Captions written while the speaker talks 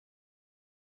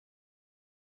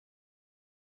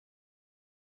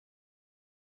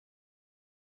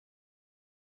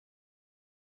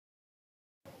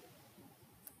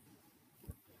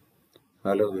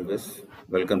Hello viewers,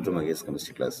 welcome to MAGESH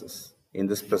chemistry classes. In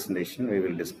this presentation, we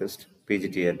will discuss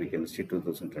PG-TRB chemistry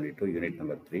 2022 unit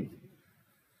number 3.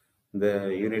 The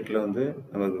unit la vandu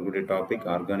namakku topic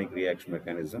organic reaction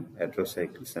mechanism,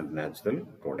 heterocyclics and natural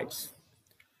products.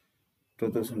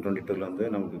 2022 la vandu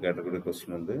namakku கேட்டக்கூடிய question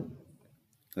வந்து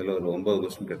அதுல ஒரு 9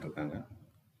 question கேட்டிருக்காங்க.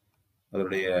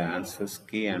 அதோடைய answers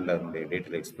key and அதோடைய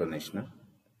detail explanation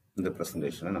இந்த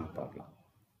பிரசன்டேஷனை நம்ம பார்க்கலாம்.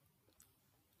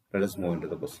 Let us move into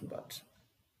the question part.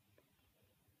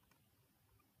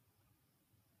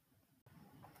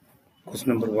 Question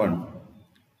number 1.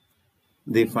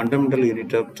 The fundamental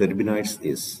unit of turbinoids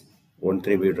is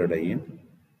 1,3-butadiene,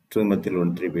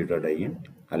 2-methyl-1,3-butadiene,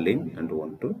 allene, and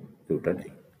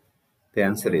 1,2-butadiene. The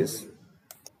answer is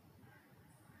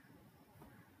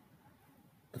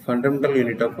the fundamental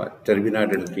unit of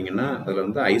turbinoid எடுத்தீங்கன்னா அதில்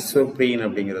வந்து isoprene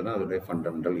அப்படிங்கிறது தான் அதோடைய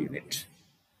fundamental unit.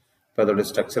 இப்போ அதோடைய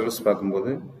structurals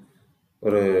பார்க்கும்போது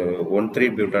ஒரு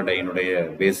 1,3-butadieneுடைய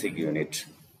பேசிக் யூனிட்.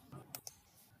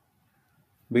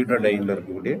 butadiene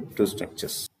இருக்கக்கூடிய two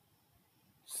structures,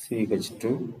 CH2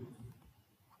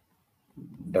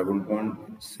 double bond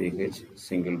CH,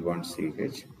 single bond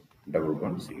CH, double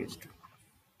bond CH2,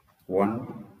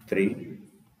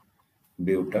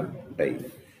 1,3-butadiene.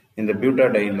 இந்த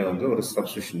butadiene வந்து ஒரு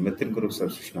சப்ஸ்டிடியூஷன் மெத்தில் குரூப்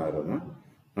சப்ஸ்டிடியூஷன் ஆகிறதுனா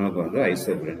நமக்கு வந்து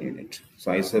isoprene unit. So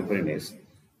isoprene is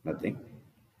nothing,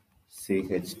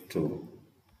 CH2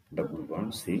 double bond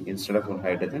C, instead of one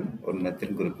hydrogen one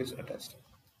methyl group is attached,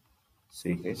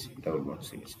 CH double bond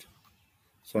CH2.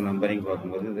 So numbering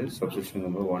பார்க்கும்போது இது substitution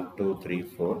number 1, 2, 3,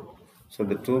 4. So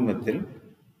the 2-methyl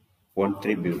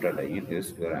 1,3-butadiene is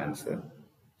your answer.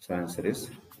 So answer is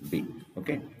B.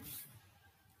 Okay.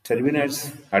 Turbinoids,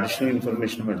 additional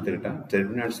information எடுத்துக்கிட்டா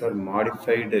turbinoids are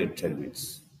modified turbines.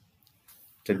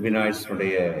 Turbinoids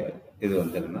உடைய இது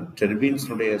வந்து என்னன்னா turbines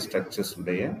உடைய structures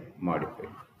உடைய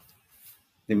modified.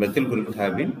 The methyl group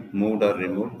have been moved or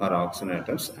removed or oxygen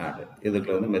atoms added.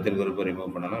 இதுக்குள்ள வந்து methyl group remove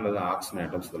பண்ணலாம் அல்லது oxygen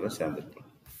atoms இதெல்லாம் சேர்ந்துருக்கலாம்.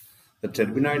 The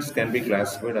turbinoids can be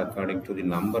classified according to the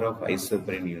number of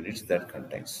isoprene units that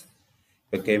contains.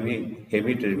 இப்போ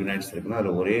heavy turbinoids இருக்குன்னா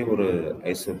அதில் ஒரே ஒரு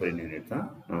isoprene யூனிட் தான்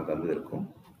நமக்கு வந்து இருக்கும்.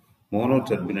 மோனோ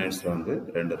turbinoids வந்து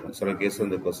ரெண்டு இருக்கும். சில கேஸ்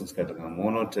வந்து கொஸ்டின்ஸ் கேட்டிருக்காங்க,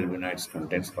 mono turbinoids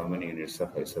contains how many units of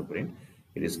isoprene?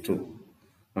 It is 2.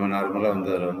 நம்ம நார்மலாக வந்து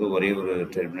அதில் வந்து ஒரே ஒரு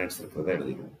turbinoids இருக்கிறதா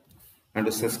எழுதிக்கணும். And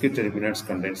the sesquiterpenoids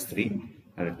contains 3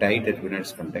 and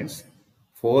diterpenoids contains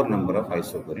 4 number of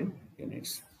isoprene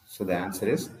units. So the answer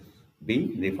is B.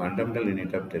 The fundamental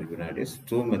unit of terpenoid is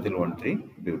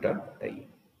 2-methyl-1,3-butadiene.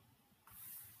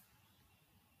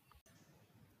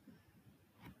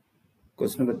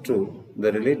 Question number 2. The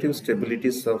relative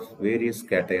stabilities of various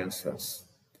cations are.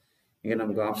 இங்கே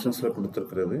நமக்கு ஆப்ஷன்ஸில்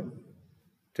கொடுத்துருக்கிறது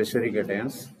tertiary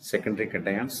cations, secondary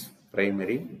cations,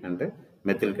 primary and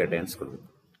methyl cations கொடுத்துருக்கு.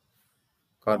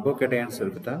 கார்போகேட்டயான்ஸ்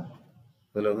எடுத்துட்டா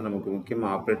அதில் வந்து நமக்கு முக்கியமாக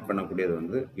operate பண்ணக்கூடியது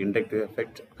வந்து inductive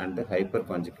effect and hyper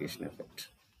conjugation effect.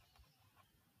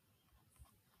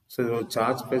 So இது ஒரு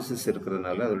சார்ஜ் பேசிஸ்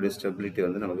இருக்கிறதுனால அதோடைய ஸ்டெபிலிட்டி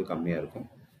வந்து நமக்கு கம்மியாக இருக்கும்.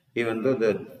 Even though the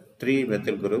 3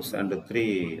 methyl groups and 3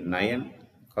 nine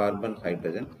carbon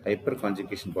hydrogen hyper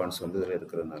conjugation bonds வந்து இதில்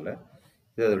இருக்கிறதுனால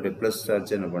இது அதோடைய ப்ளஸ்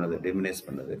சார்ஜ் என்ன பண்ணுது, டிமினைஸ்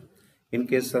பண்ணுது.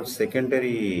 இன்கேஸ் ஆஃப்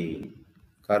செகண்டரி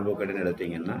கார்போகேட்டன்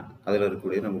எடுத்தீங்கன்னா அதில்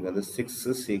இருக்கக்கூடிய நமக்கு வந்து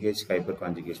 6 CH ஹைப்பர்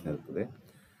கான்ஜுகேஷன் இருக்குது.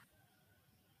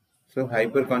 So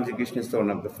hyper conjugation is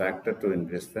one of the factor to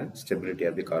increase the stability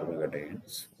of the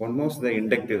கார்போகேட்டைன்ஸ். Almost the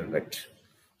inductive effect.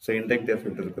 So inductive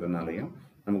effect இருக்கிறதுனாலையும்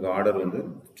நமக்கு ஆர்டர் வந்து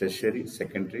tertiary,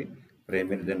 secondary,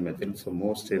 primary, then methyl. So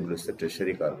more stable is the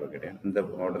tertiary carbocation. இந்த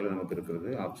ஆர்டரில் நமக்கு இருக்கிறது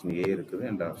option A இருக்குது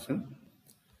and option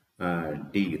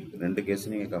D இருக்குது. ரெண்டு கேஸ்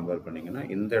நீங்கள் கம்பேர் பண்ணிங்கன்னா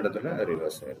இந்த இடத்துல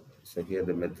ரிவர்ஸ் ஆயிருக்கு. So here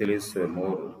the methyl is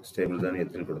more stable தான்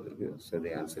எத்தில் கொடுத்துருக்கு. So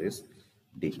the answer is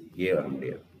D. ஏ வர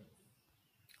முடியாது.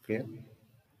 Clear?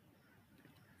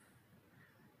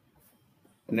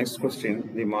 Next question.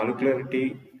 The molecularity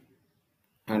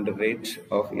and rate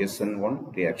of SN1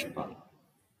 reaction order.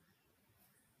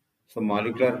 So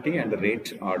molecularity and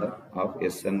rate order of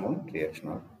SN1 reaction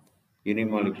order.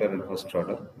 Unimolecular and first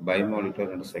order, bimolecular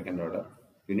and second order,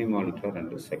 unimolecular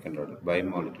and second order,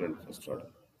 bimolecular and first order.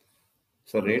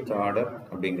 So rate order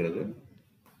அப்படிங்கிறது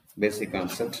basic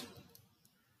concept,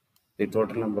 the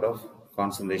total number of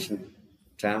concentration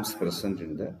terms present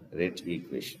in the rate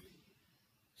equation.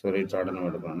 So rate order நம்ம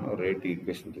எடுக்கணும்னா rate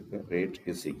equation இருக்கு. Rate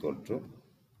is equal to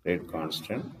rate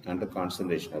constant and the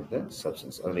concentration of the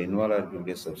substance. அதில் involve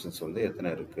இருக்கக்கூடிய substance வந்து எத்தனை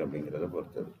இருக்குது அப்படிங்கிறத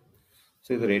பொறுத்தது. ஸோ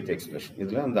இது ரேட் எக்ஸ்பிரஷன்.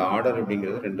 இதில் அந்த ஆர்டர்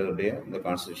அப்படிங்கிறது ரெண்டுடைய இந்த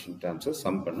கான்சன்ட்ரேஷன் டேர்ம்ஸை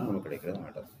சம் பண்ணால் நமக்கு கிடைக்கிறது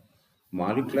ஆர்டர்.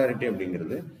 மாலிகுலாரிட்டி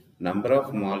அப்படிங்கிறது number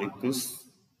of molecules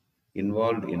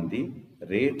involve in the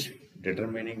rate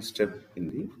determining step in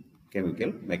the chemical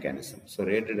mechanism. So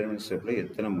rate determinant step la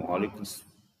ethana molecules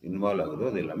involve agudho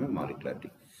adu ellame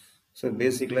molecularity. So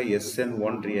basically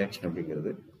SN1 reaction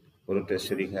அப்படிங்கிறது ஒரு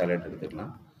tertiary halide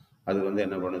எடுத்துக்கலாம். அது வந்து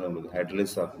என்ன பண்ணுது நமக்கு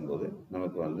hydrolase ஆகும்போது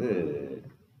நமக்கு வந்து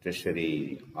tertiary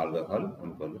alcohol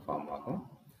நமக்கு வந்து ஃபார்ம் ஆகும்.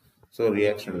 ஸோ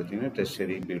ரியாக்ஷன் எடுத்தீங்கன்னா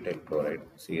tertiary butyl chloride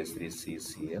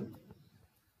CH3CCl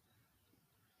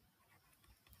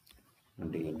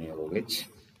and NaOH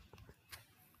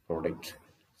product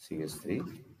CH3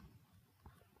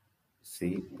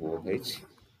 COH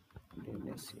and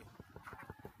NaCl.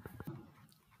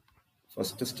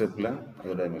 First ஸ்டெப்பில்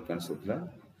அதோட மெக்கானிசத்தில்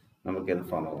நமக்கு எது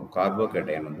ஃபார்ம் ஆகும்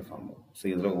கார்போகேட்டையான் வந்து ஃபார்ம் ஆகும். ஸோ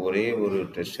இதில் ஒரே ஒரு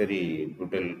tertiary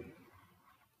butyl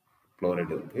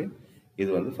chloride இருக்குது. இது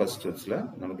வந்து ஃபஸ்ட் ஸ்டெப்ஸில்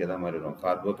நமக்கு எதா மாதிரி வரும்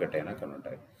கார்போகேட்டையானாக கன்வெர்ட்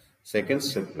ஆகும். செகண்ட்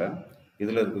ஸ்டெப்பில்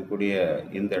இதில் இருக்கக்கூடிய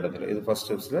இந்த இடத்துல இது first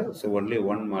ஸ்டெப்ஸில் so only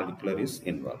one molecular is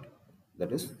involve,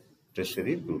 that is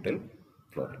tertiary butyl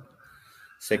chloride.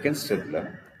 Second ஸ்டெப்பில்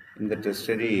இந்த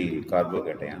tertiary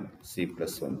கார்போகேட்டையான் C+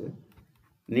 வந்து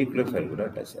நியூக்ளியோஃபைல் கூட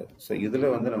அட்டாச் ஆகுது. ஸோ இதில்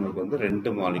வந்து நமக்கு வந்து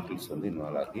 2 மாலிகுல்ஸ் வந்து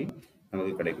இன்வால்வ் ஆகி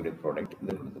நமக்கு கிடைக்கக்கூடிய ப்ராடக்ட்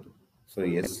இந்த இருக்குது. So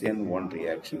SN1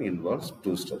 reaction involves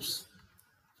 2 steps.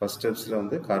 First ஸ்டெப்ஸில்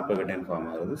வந்து கார்போகேட்டையான் ஃபார்ம்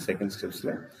ஆகுது. செகண்ட்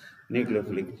ஸ்டெப்ஸில்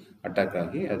நியூக்ளியோஃபிலிக் அட்டாக்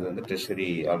ஆகி அது வந்து tertiary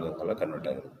ஆல்கஹாலாக கன்வெர்ட்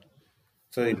ஆகுது.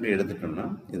 ஸோ இப்படி எடுத்துட்டோம்னா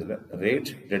இதில்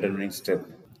ரேட் டிட்டர்மினிங் ஸ்டெப்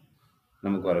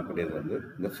நமக்கு வரக்கூடியது வந்து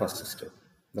இந்த ஃபர்ஸ்ட் ஸ்டெப்.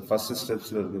 இந்த ஃபர்ஸ்ட்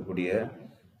ஸ்டெப்ஸில் இருக்கக்கூடிய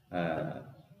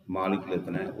மாலிகுல்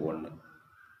எத்தனை 1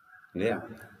 இல்லையா,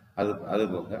 அது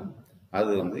போக அது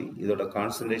வந்து இதோட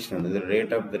கான்சன்ட்ரேஷன் வந்து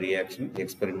rate of the reaction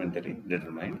experimentally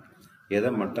determine எதை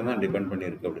மட்டும் தான் டிபெண்ட்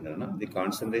பண்ணியிருக்கு அப்படின்னா தி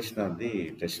concentration of the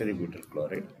tertiary butyl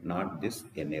chloride not this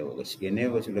NaOH.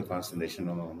 NaOHோட concentration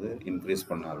நம்ம வந்து இன்க்ரீஸ்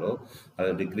பண்ணாலோ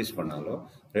அதை டிக்ரீஸ் பண்ணாலோ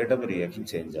ரேட் ஆஃப் ரியாக்ஷன்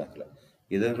சேஞ்ச் ஆகலை.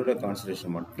 இதோட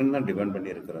கான்சன்ட்ரேஷன் மட்டும்தான் டிபெண்ட் பண்ணி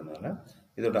இருக்கிறதுனால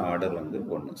இதோட ஆர்டர் வந்து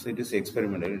 1. So it is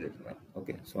experimentally determine.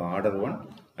 Okay, so order 1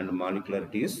 and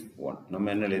molecularity is 1.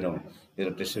 நம்ம என்ன எழுதுறோம்,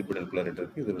 இதில் tertiary butyl chloride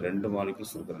இருக்குது, இதில் 2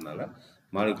 மாலிகுல்ஸ் இருக்கிறதுனால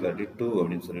மாலிகுலாரிட்டி 2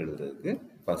 அப்படின்னு சொல்லி எழுதுறதுக்கு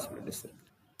பாசிபிலிட்டிஸ் இருக்குது.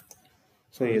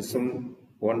 So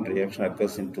SM1 reaction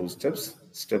occurs in 2 steps.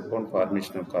 Step 1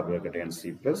 formation of carbocation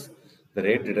C+, the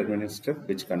rate determining step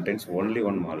which contains only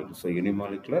one molecule. So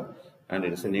unimolecular and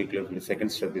it is a nucleophilic. Second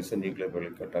step is a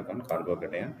nucleophilic attack on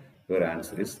carbocation. Your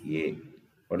answer is A.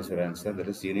 What is your answer? That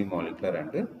is unimolecular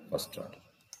and first order.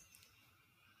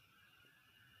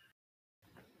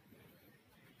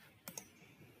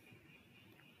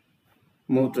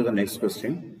 Move to the next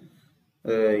question.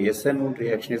 SN1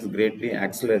 reaction is greatly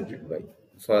accelerated by.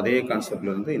 So அதே கான்செப்டில்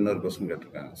வந்து இன்னொரு question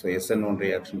கேட்டிருக்காங்க. So SN1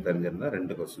 reaction தெரிஞ்சிருந்தால்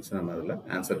 2 questions நம்ம அதில்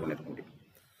answer பண்ணியிருக்க முடியும்.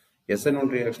 SN1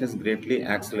 reaction is greatly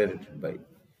accelerated by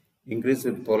increase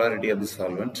with polarity of the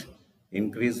solvent,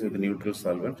 increase with neutral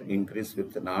solvent, increase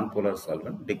with the non-polar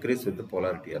solvent, decrease with the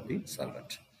polarity of the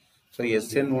solvent. So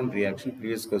SN1 reaction,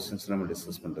 previous questions நம்ம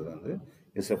discuss பண்ணுறது வந்து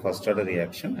is a first order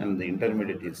reaction and the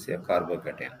intermediate is a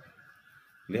carbocation.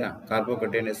 Yeah,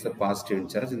 carbocation is a positive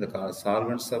charge in the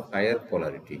solvents of higher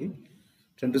polarity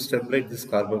tend to stabilize this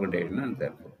carbocation and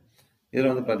therefore இதில்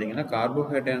வந்து பார்த்தீங்கன்னா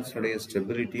கார்போஹைட்ரேட்ஸோடைய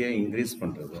ஸ்டெபிலிட்டியை increase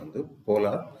பண்ணுறது வந்து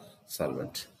polar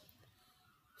solvent.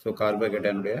 So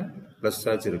கார்போஹைட்ரேனுடைய plus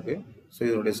charge இருக்குது. So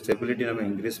இதோடைய stability நம்ம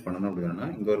increase பண்ணணும் அப்படின்னா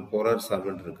இங்கே ஒரு போலார்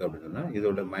சால்வெண்ட் இருக்குது அப்படின்னா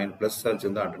இதோட ப்ளஸ் சார்ஜ்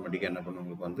வந்து ஆட்டோமேட்டிக்காக என்ன பண்ணும்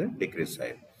உங்களுக்கு வந்து டிக்ரீஸ்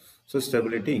ஆகிடும். ஸோ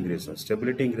ஸ்டெபிலிட்டி இன்க்ரீஸ் ஆகும்.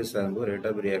 ஸ்டெபிலிட்டி இன்க்ரீஸ் ஆகும்போது ரேட்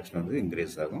ஆஃப் ரியாக்ஷன் வந்து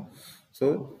இன்க்ரீஸ் ஆகும். ஸோ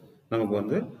நமக்கு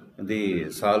வந்து தி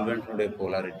சால்வெண்ட்னுடைய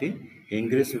polarity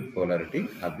increase with polarity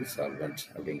of the solvent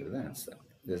அப்படிங்கிறது answer.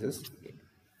 This is A.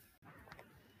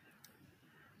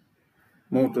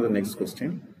 Move to the next question.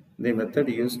 The method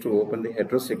used to open the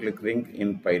heterocyclic ring in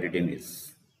pyridine is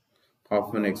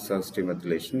Hoffman exhaustive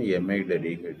methylation, amide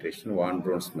dehydration, Van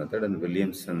Braun's method and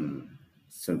Williamson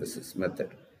synthesis method.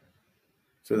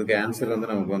 So the answer வந்து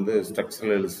நமக்கு வந்து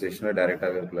structural illustration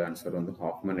டைரக்டாக இருக்கிற answer வந்து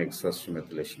Hofmann exhaustive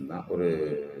methylation தான். ஒரு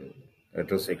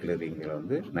heterocyclic ரிங்கில்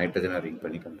வந்து நைட்ரஜனை ring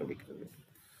பண்ணி கண்டுபிடிக்கிறது.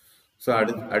 ஸோ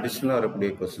அடிஷ்னலாக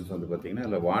வரக்கூடிய கொஸ்டின்ஸ் வந்து பார்த்தீங்கன்னா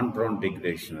அதில் வான் ப்ரௌன்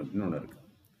டிகிரேஷன் அப்படின்னு ஒன்று இருக்குது.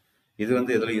 இது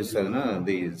வந்து எதில் யூஸ் ஆகுதுன்னா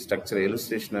தி structure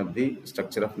illustration of the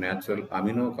structure of natural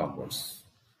amino compounds.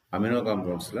 Amino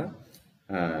காம்பவுண்ட்ஸில்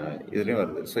இதுலேயும்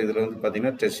வருது. ஸோ இதில் வந்து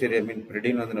பார்த்தீங்கன்னா tertiary அமீன்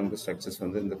pyridine வந்து நமக்கு ஸ்ட்ரக்சர்ஸ்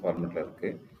வந்து இந்த ஃபார்மெட்டில்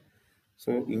இருக்குது. ஸோ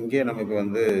இங்கே நமக்கு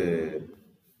வந்து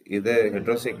இதை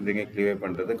ஹெட்ரோசைக்ளிக்கை கிளியர்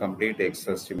பண்ணுறது கம்ப்ளீட்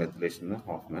எக்ஸாஸ்டிவ் மெத்திலேஷன் தான்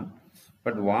Hofmann.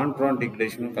 But van PRAN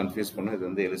டிகிரேஷனும் confuse பண்ணும். இது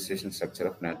வந்து illustration structure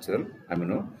of natural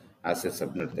amino acids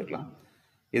அப்படின்னு எடுத்துக்கலாம்.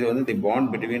 இது வந்து தி bond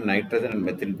between nitrogen and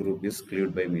methyl group is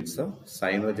cleared by means of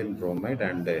சைனோஜன் bromide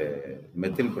and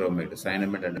methyl bromide.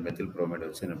 சைனமைட் and methyl bromide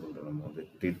வச்சு என்ன பண்ணுறோம் நம்ம வந்து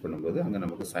ட்ரீட் பண்ணும்போது அங்கே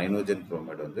நமக்கு சைனோஜன்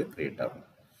புரோமைடு வந்து கிரியேட் ஆகும்.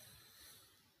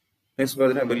 நெக்ஸ்ட்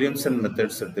பார்த்தீங்கன்னா வில்லியம்சன்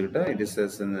மெத்தட்ஸ் எடுத்துக்கிட்டால் it is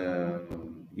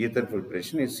ether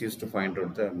preparation is used to find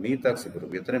out the methoxy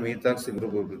group. எத்தனை methoxy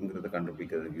group இருக்குங்கிறத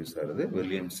கண்டுபிடிக்கிறதுக்கு யூஸ் ஆகுது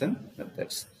Williamson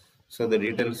methods. So the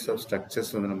details of structures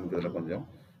வந்து நமக்கு இதில் கொஞ்சம்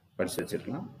படிச்சு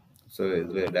வச்சுக்கலாம். ஸோ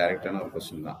இதில் டைரக்டான ஒரு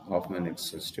கொஸ்டின் தான் Hofmann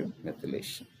எக்ஸிஸ்டிவ்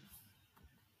methylation.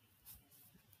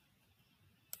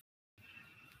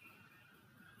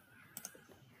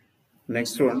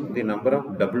 Next one, the number of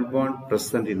double bond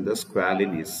present in the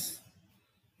squalene is.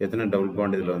 எத்தனை டபுள்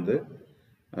பாண்ட் இதில் வந்து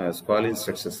ஸ்குவாலின்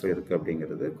ஸ்ட்ரக்சர்ஸில் இருக்குது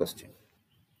அப்படிங்கிறது கொஸ்டின்.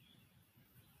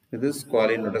 இது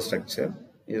ஸ்குவாலினோட ஸ்ட்ரக்சர்.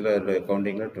 இதில்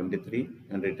கவுண்டிங்கில் 23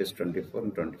 and it is 24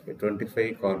 and 25.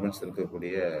 25 carbons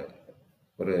இருக்கக்கூடிய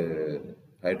ஒரு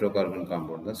ஹைட்ரோ கார்பன்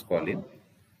காம்பவுண்ட் தான் ஸ்குவாலின்.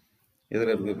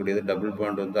 இதில் இருக்கக்கூடியது டபுள்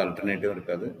பாண்ட் வந்து அல்டர்னேட்டிவ்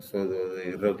இருக்காது. ஸோ இது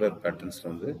irregular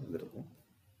பேட்டர்ன்ஸில் வந்து இது இருக்கும்.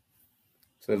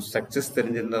 ஸோ ஸ்ட்ரக்சர்ஸ்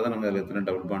தெரிஞ்சிருந்தால் தான் நம்ம அதில் எத்தனை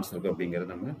டபுள் பாண்ட்ஸ் இருக்குது அப்படிங்கிறத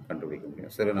நம்ம கண்டுபிடிக்க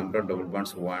முடியும். சில number of double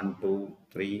bonds 1, 2,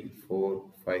 3, 4,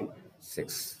 5,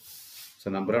 6. So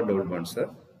number of double bonds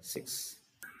R 6.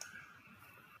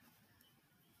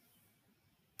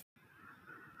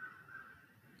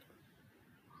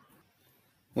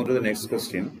 Move to the next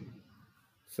question.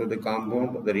 So the compound,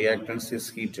 the reactants is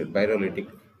heated,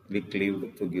 pyrolytically cleaved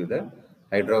to give the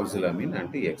hydroxylamine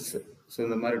and X. So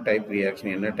இந்த மாதிரி type reaction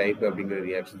என்ன type அப்படிங்கிற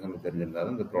reaction நமக்கு தெரிஞ்சிருந்தால்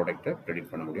தான் இந்த ப்ராடக்டை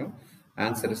predict பண்ண முடியும்.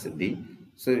 Answer is D.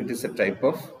 So it is a type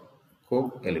of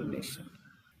Coke elimination.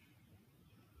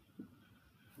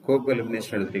 Coke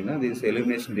elimination எடுத்திங்கன்னா this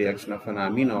elimination reaction of an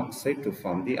Ameen oxide to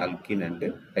form the alkene and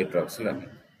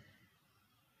ஹைட்ராக்சிலமைன்.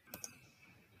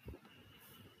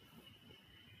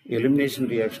 Elimination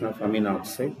reaction of amine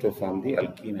oxide to form the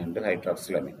alkene and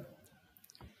hydroxylamine.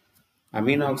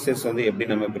 Amine oxides வந்து எப்படி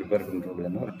நம்ம prepare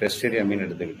பண்ணுறோம்னா ஒரு tertiary Ameen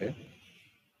எடுத்துக்கிட்டு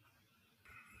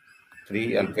 3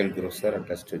 alkyl groups are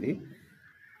attached to the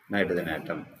nitrogen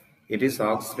atom. It is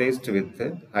oxidized with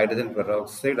hydrogen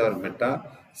peroxide or meta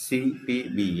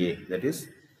CPBA, that is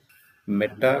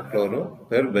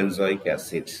metachlorobenzoic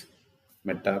acid.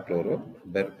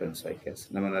 metachlorobenzoic acid.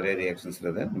 நம்ம நிறைய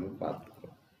ரியாக்ஷன்ஸில் தான் நம்ம பார்த்துருக்கோம்.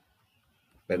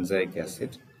 benzoic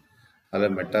acid,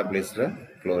 அதில் மெட்டா பிளேஸில்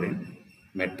குளோரின்,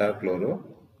 மெட்டாக்ளோரோ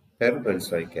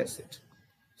பெர்பென்சாயிக் ஆசிட்.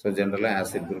 ஸோ ஜென்ரலாக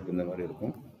ஆசிட் குரூப் இந்த மாதிரி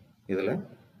இருக்கும். இதில்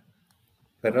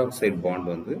பெராக்சைடு பாண்ட்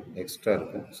வந்து எக்ஸ்ட்ரா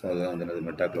இருக்கும். ஸோ அதுதான் வந்து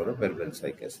மெட்டாக்ளோரோ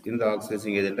பெர்பென்சாயிக் ஆசிட். இந்த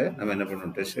ஆக்சிடைசிங் ஏஜென்ட்டை நம்ம என்ன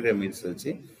பண்ணணும், டெர்ஷியரி அமீன்ஸ்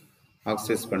வச்சு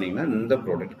ஆக்சிடைஸ் பண்ணிங்கன்னா இந்த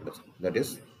ப்ராடக்ட் கிடைச்சிடும். தட்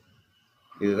இஸ்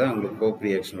இதுதான் உங்களுக்கு கோப்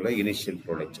ரியாக்ஷனோட initial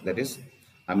product. That is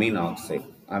Ameen oxide,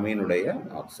 அமீனுடைய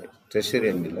oxide tertiary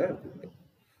அமீனில் இருக்குது.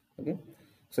 ஓகே.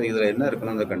 ஸோ இதில் என்ன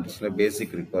இருக்கணும் அந்த கண்டிஷனில்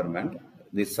பேசிக் requirement,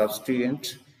 the சப்ஸ்டியூயன்ட்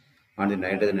on the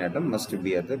nitrogen atom must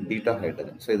be at the beta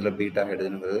hydrogen. So இதில் பீட்டா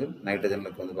ஹைட்ரஜனுங்கிறது நைட்ரஜனில்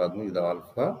வந்து பார்க்கணும், இது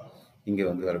ஆல்ஃபா, இங்கே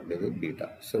வந்து வரக்கூடியது பீட்டா.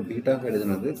 ஸோ பீட்டா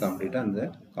ஹைட்ரஜன் வந்து கம்ப்ளீட்டாக அந்த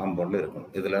காம்பவுண்டில்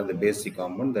இருக்கணும். இதில் அந்த பேசிக்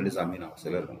காம்பவுண்ட் தட் இஸ் அமீன்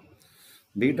ஆக்சைடில் இருக்கணும்.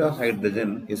 Beta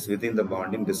hydrogen is within the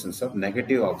bonding distance of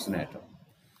negative oxygen ஆட்டம்.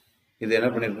 இது என்ன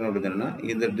பண்ணியிருக்கணும் அப்படின்னா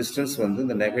இந்த டிஸ்டன்ஸ் வந்து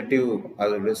இந்த நெகட்டிவ்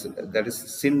அதோட தட் இஸ்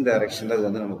சின் டைரக்ஷனில் அது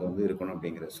வந்து நமக்கு வந்து இருக்கணும்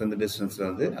அப்படிங்கிறது. ஸோ இந்த டிஸ்டன்ஸில்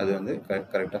வந்து அது வந்து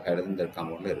கரெக்டாக ஹைட்ரஜன் இந்த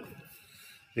காம்பவுண்டில் இருக்குது.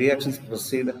 Reactions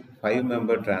proceed 5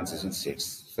 member transition states.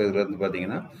 So இதில் வந்து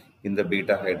பார்த்தீங்கன்னா இந்த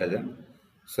பீட்டா ஹைட்ரஜன்,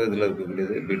 ஸோ இதில்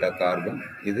இருக்கக்கூடியது பீட்டா கார்பன்,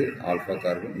 இது ஆல்ஃபா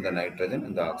கார்பன், இந்த நைட்ரஜன்,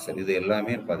 இந்த ஆக்சைடு, இது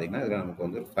எல்லாமே பார்த்தீங்கன்னா இதில் நமக்கு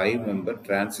வந்து 5 member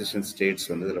transition states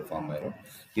வந்து இதில் ஃபார்ம் ஆயிரும்.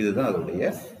 இதுதான்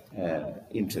அதோடைய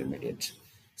இன்டர்மீடியட்.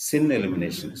 சின்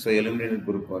எலிமினேஷன். ஸோ எலிமினேட்டட்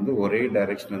குரூப் வந்து ஒரே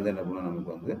டைரக்ஷன் வந்து என்ன பண்ணணும்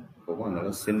நமக்கு வந்து போகும். அதனால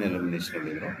சின் எலிமினேஷன்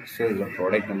அப்படிங்கிறோம். ஸோ இதில்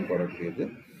ப்ராடக்ட் நமக்கு வரக்கூடியது.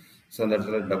 ஸோ அந்த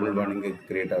இடத்துல டபுள் பாண்டிங்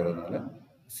கிரியேட் ஆகிறதுனால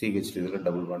CH2 இதில்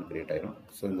டபுள் பாண்ட் கிரியேட் ஆகிரும்.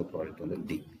 ஸோ இந்த ப்ராடக்ட் வந்து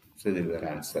டி. ஸோ இது வேறு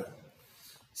ஆன்சர்.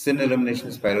 சின்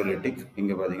எலிமினேஷன் ஸ்பைரோலிட்டிக்.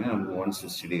 இங்கே பார்த்தீங்கன்னா நமக்கு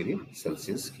 160 டிகிரி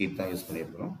செல்சியஸ் ஹீட் தான் யூஸ்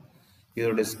பண்ணியிருக்கிறோம்.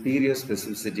 இதோட ஸ்டீரியோ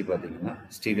ஸ்பெசிஃபிசிட்டி பார்த்தீங்கன்னா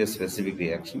stereo specific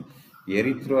reaction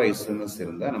erythro isomers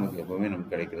இருந்தால் நமக்கு எப்போவுமே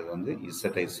நமக்கு கிடைக்கிறது வந்து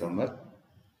இசட் ஐசோமர்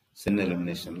சின்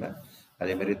எலிமினேஷனில்.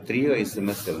 அதே மாதிரி 3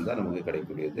 ஐசோமர்ஸ் இருந்தால் நமக்கு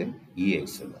கிடைக்கக்கூடியது இ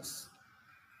ஐசோமர்ஸ்.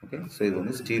 ஓகே. ஸோ இது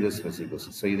வந்து ஸ்டீரியோ ஸ்பெசிஃபிக்.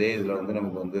 ஸோ இதே இதில் வந்து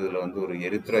நமக்கு வந்து இதில் வந்து ஒரு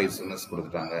எரித்ரோ ஐசோமர்ஸ்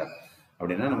கொடுத்துட்டாங்க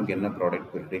அப்படின்னா நமக்கு என்ன ப்ராடக்ட்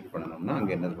ப்ரிடிக்ட் பண்ணணும்னா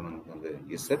அங்கே என்ன இருக்கணும், நமக்கு வந்து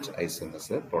இசட்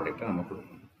ஐசோமர்ஸ் ப்ராடக்டை நம்ம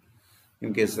கொடுக்கணும்.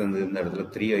 இன்கேஸ் வந்து இந்த இடத்துல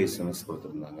 3 ஐசோமர்ஸ்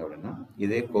கொடுத்துருந்தாங்க அப்படின்னா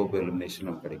இதே கோப் எலிமினேஷன்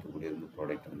நமக்கு கிடைக்கக்கூடிய இந்த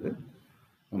ப்ராடக்ட் வந்து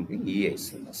நமக்கு இ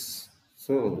ஐசோமர்ஸ்.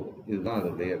 ஸோ இதுதான்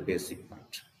அதோடைய பேசிக்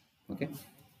part. Okay.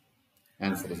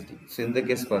 Answer is D. So இந்த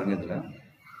கேஸ் பாருங்கள், இதில்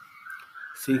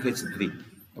CH3.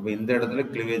 அப்போ இந்த இடத்துல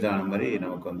கிளிவேஜ் ஆன மாதிரி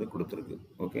நமக்கு வந்து கொடுத்துருக்கு.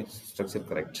 Okay, structure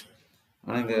correct.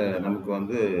 ஆனால் இங்கே நமக்கு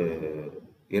வந்து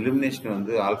எலிமினேஷன்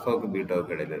வந்து ஆல்ஃபாவுக்கு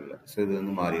பீட்டாவுக்கு இடையில இல்லை. ஸோ இது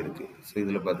வந்து மாறி இருக்கு. ஸோ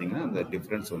இதில் பார்த்தீங்கன்னா அந்த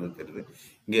டிஃப்ரென்ஸ் வந்து தெரியுது.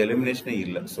 இங்கே எலிமினேஷனே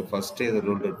இல்லை. ஸோ ஃபர்ஸ்டே இதை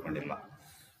ரூல் அவுட் பண்ணிடலாம்.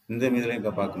 இந்த மீதில்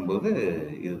இங்கே பார்க்கும்போது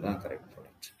இதுதான் correct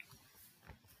product.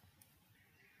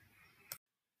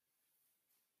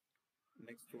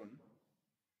 Next one,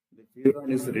 The furan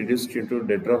is reduced into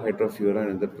tetrahydrofuran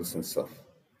in the presence of.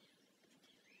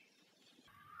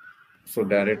 So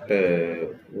direct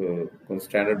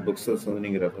standard books வந்து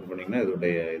நீங்க ரெஃபர் பண்ணீங்கன்னா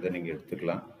இதோடைய இதை நீங்க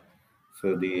எடுத்துக்கலாம். So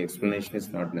the explanation is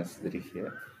not necessary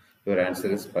here. Your answer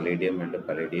is palladium and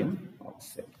palladium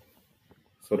oxide.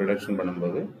 So reduction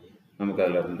பண்ணும்போது நமக்கு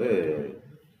அதில் இருந்து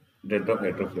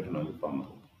டெட்ராஹைட்ரோஃபியூரன் வந்து ஃபார்ம்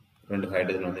ஆகும். 2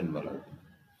 ஹைட்ரஜன் வந்து இன்வால்வ் ஆகும்.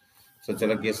 ஸோ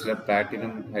சில கேஸில்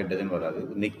பிளாட்டினம் ஹைட்ரஜன் வராது,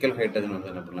 நிக்கல் ஹைட்ரஜன் வந்து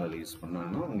என்ன பண்ணலாம் அதில் யூஸ்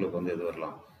பண்ணாங்கன்னா உங்களுக்கு வந்து எது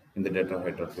வரலாம், இந்த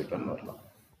டெட்ராஹைட்ரோஃபியூரன் வரலாம்.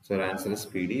 So answer is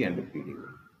PD and PD.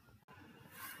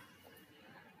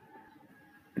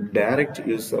 Direct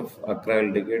use of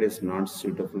acraldehyde is not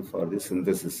suitable for the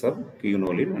synthesis of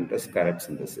quinolone under skraup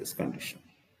synthesis condition.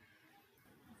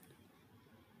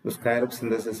 The skraup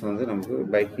synthesis வந்து நமக்கு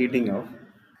by heating of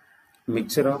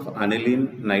mixture of aniline,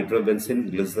 nitrobenzene,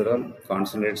 glycerol,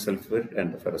 concentrated sulfate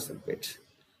and ferrous sulfate.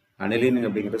 Aniline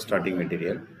அப்படிங்கிற starting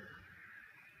material,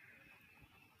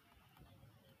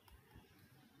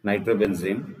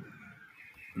 nitrobenzene,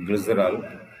 glycerol,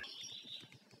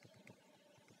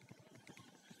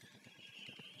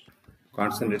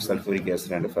 concentrated sulfuric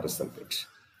acid and ferrous sulfate.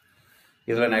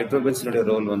 இதில் nitrobenzene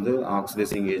role வந்து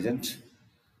oxidizing agent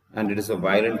and it is a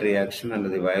violent reaction and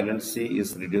the violency is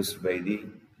reduced by the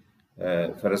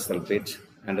ferrous sulfate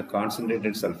and the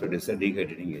concentrated sulfate is a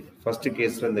dehydrating agent. First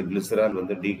case the glycerol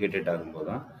வந்து dehydrate ஆகும்போது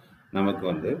தான் நமக்கு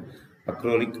வந்து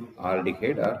acrylic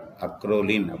aldehyde or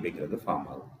acraldehyde அப்படிங்கிறது form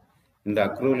ஆகும். இந்த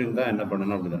acraldehyde தான் என்ன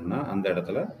பண்ணணும் அப்படின்னா அந்த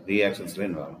இடத்துல reactionsல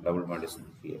involved double bond is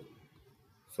here.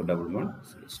 So double bond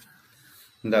is used.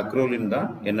 இந்த acraldehyde தான்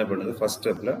என்ன பண்ணுது ஃபர்ஸ்ட்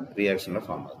ஸ்டெப்ல ரியாக்ஷன்ல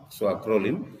ஃபார்ம் ஆகும். ஸோ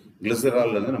acraldehyde glycerol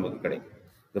இருந்து நமக்கு கிடைக்கும்.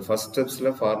 The first steps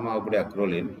form ஆகக்கூடிய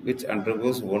acraldehyde which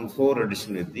undergoes 1,4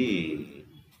 addition with the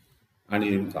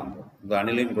aniline compound. இந்த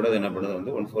aniline கூட என்ன பண்ணுது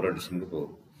வந்து 1,4 additionக்கு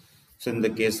போகும். ஸோ இந்த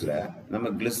கேஸில் நம்ம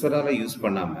கிளிசராலை யூஸ்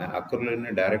பண்ணாமல்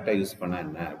acraldehyde டைரெக்டாக யூஸ் பண்ணால்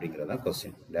என்ன அப்படிங்கிறதா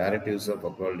question. Direct use of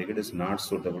acraldehyde is not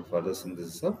suitable for the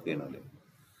synthesis of quinolone.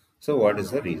 So what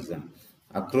is the reason?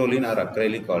 Acraldehyde or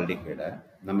acrylic aldehyde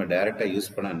நம்ம டைரெக்டாக யூஸ்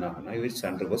பண்ணால் என்ன ஆகும்னா which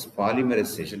undergoes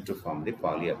polymerization to form the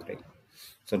polyacrylic.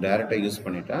 So டைரெக்டாக use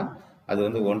பண்ணிட்டா அது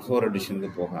வந்து 1,4 அடிஷனுக்கு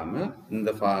போகாமல் இந்த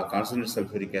கான்சன்ட்ரேட்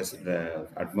சல்ஃபூரிக் ஆசிட்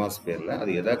அட்மாஸ்பியரில்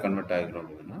அது எதாக கன்வெர்ட் ஆகிடும்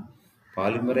அப்படின்னா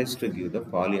polymerise to give the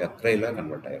பாலிஅக்ரைலாக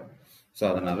convert ஆகிடும். ஸோ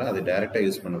அதனால் அது டைரெக்டாக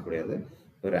யூஸ் பண்ணக்கூடியது.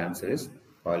 ஒரு ஆன்சர் இஸ்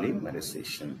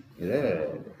பாலிமரைசேஷன். இதை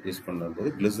யூஸ்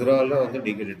பண்ணும்போது கிளிசராலில் வந்து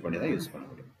டீஹைட்ரேட் பண்ணி தான் யூஸ் பண்ண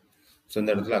முடியும். ஸோ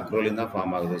இந்த இடத்துல acraldehyde தான்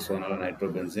ஃபார்ம் ஆகுது. ஸோ அதனால்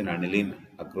நைட்ரோபென்சின், அனிலின்,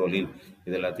 acraldehyde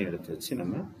இது எல்லாத்தையும் எடுத்து வச்சு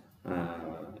நம்ம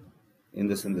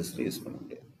இந்த சிந்தசிஸில் யூஸ் பண்ண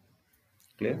முடியாது.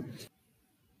 Clear?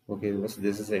 Okay,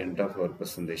 this is the end of our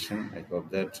presentation. I hope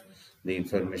that the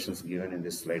information given in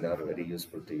this slide are very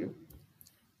useful to you.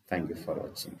 Thank you for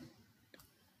watching.